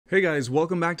Hey guys,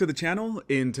 welcome back to the channel.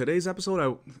 In today's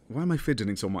episode, why am I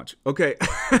fidgeting so much? Okay.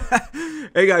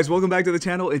 Hey guys, welcome back to the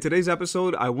channel. In today's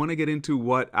episode, I want to get into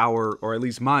what our, or at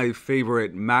least my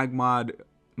favorite MagMod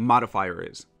modifier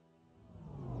is.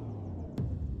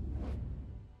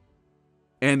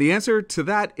 And the answer to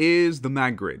that is the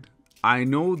MagGrid. I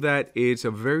know that it's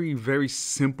a very, very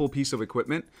simple piece of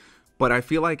equipment, but I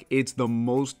feel like it's the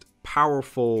most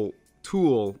powerful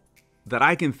tool that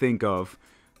I can think of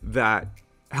that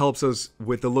helps us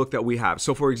with the look that we have.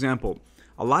 So for example,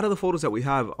 a lot of the photos that we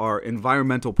have are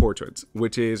environmental portraits,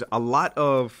 which is a lot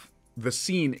of the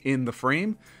scene in the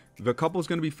frame. The couple is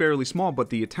going to be fairly small, but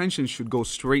the attention should go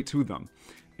straight to them.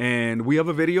 And we have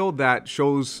a video that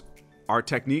shows our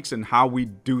techniques and how we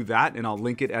do that, and I'll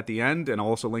link it at the end, and I'll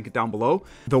also link it down below.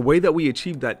 The way that we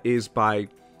achieve that is by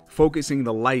focusing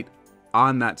the light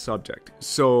on that subject.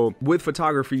 So with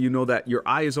photography, you know that your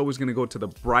eye is always going to go to the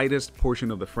brightest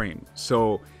portion of the frame.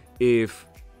 So if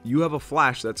you have a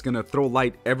flash that's going to throw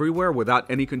light everywhere without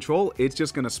any control, it's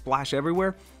just going to splash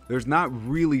everywhere. There's not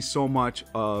really so much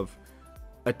of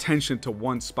attention to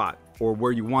one spot or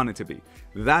where you want it to be.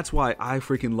 That's why I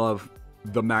freaking love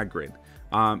the MagGrid.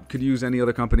 Could use any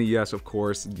other company? Yes, of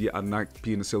course. Yeah, I'm not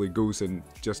being a silly goose and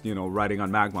just, you know, writing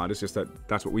on MagMod. It's just that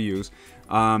that's what we use.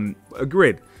 A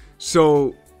grid.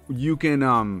 So you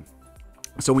can,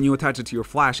 so when you attach it to your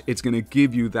flash, it's going to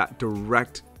give you that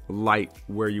direct light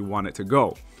where you want it to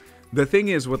go. The thing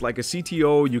is, with like a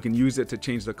CTO, you can use it to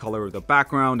change the color of the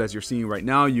background. As you're seeing right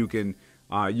now, you can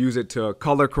use it to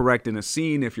color correct in a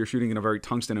scene if you're shooting in a very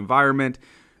tungsten environment.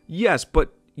 Yes,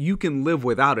 but you can live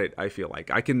without it. I feel like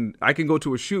I can go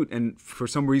to a shoot, and for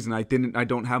some reason I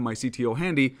don't have my CTO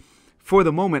handy. For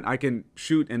the moment, I can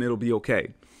shoot and it'll be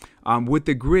okay. With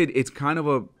the grid, it's kind of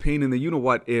a pain in the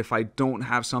you-know-what if I don't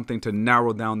have something to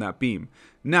narrow down that beam.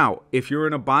 Now, if you're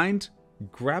in a bind,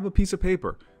 grab a piece of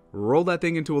paper, roll that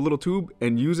thing into a little tube,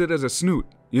 and use it as a snoot.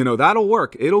 You know, that'll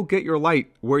work. It'll get your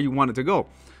light where you want it to go.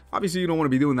 Obviously, you don't want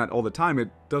to be doing that all the time. It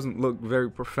doesn't look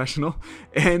very professional,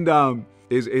 and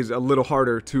is a little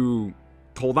harder to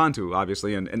hold on to,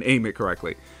 obviously, and aim it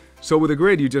correctly. So with a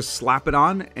grid, you just slap it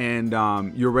on, and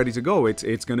you're ready to go.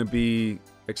 It's going to be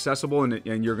accessible,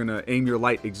 and you're going to aim your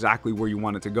light exactly where you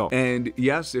want it to go. And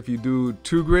yes, if you do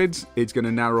 2 grids, it's going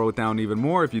to narrow it down even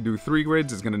more. If you do 3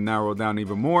 grids, it's going to narrow it down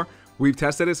even more. We've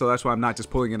tested it, so that's why I'm not just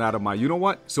pulling it out of my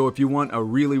you-know-what. So if you want a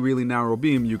really, really narrow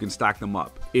beam, you can stack them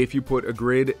up. If you put a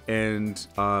grid and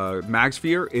mag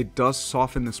sphere, it does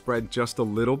soften the spread just a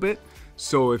little bit.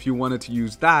 So if you wanted to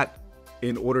use that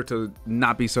in order to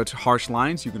not be such harsh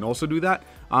lines, you can also do that.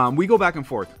 We go back and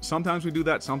forth. Sometimes we do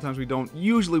that, sometimes we don't.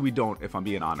 Usually we don't, if I'm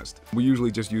being honest. We usually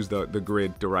just use the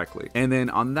grid directly. And then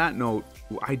on that note,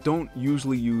 I don't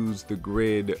usually use the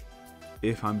grid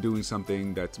if I'm doing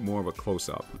something that's more of a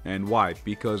close-up. And why?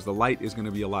 Because the light is going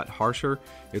to be a lot harsher.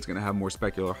 It's going to have more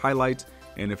specular highlights.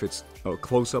 And if it's a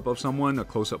close-up of someone, a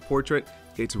close-up portrait,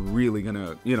 it's really going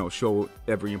to, you know, show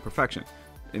every imperfection.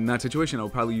 In that situation, I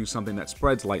would probably use something that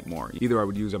spreads light more. Either I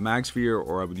would use a mag sphere,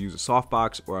 or I would use a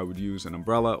softbox, or I would use an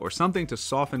umbrella, or something to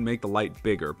soften, make the light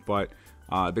bigger. But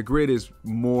the grid is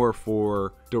more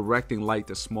for directing light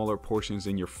to smaller portions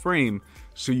in your frame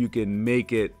so you can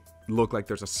make it look like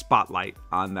there's a spotlight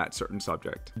on that certain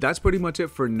subject. That's pretty much it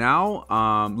for now.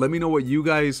 Let me know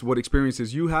what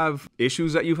experiences you have,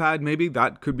 issues that you've had. Maybe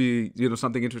that could be, you know,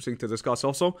 something interesting to discuss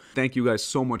also. Thank you guys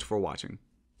so much for watching.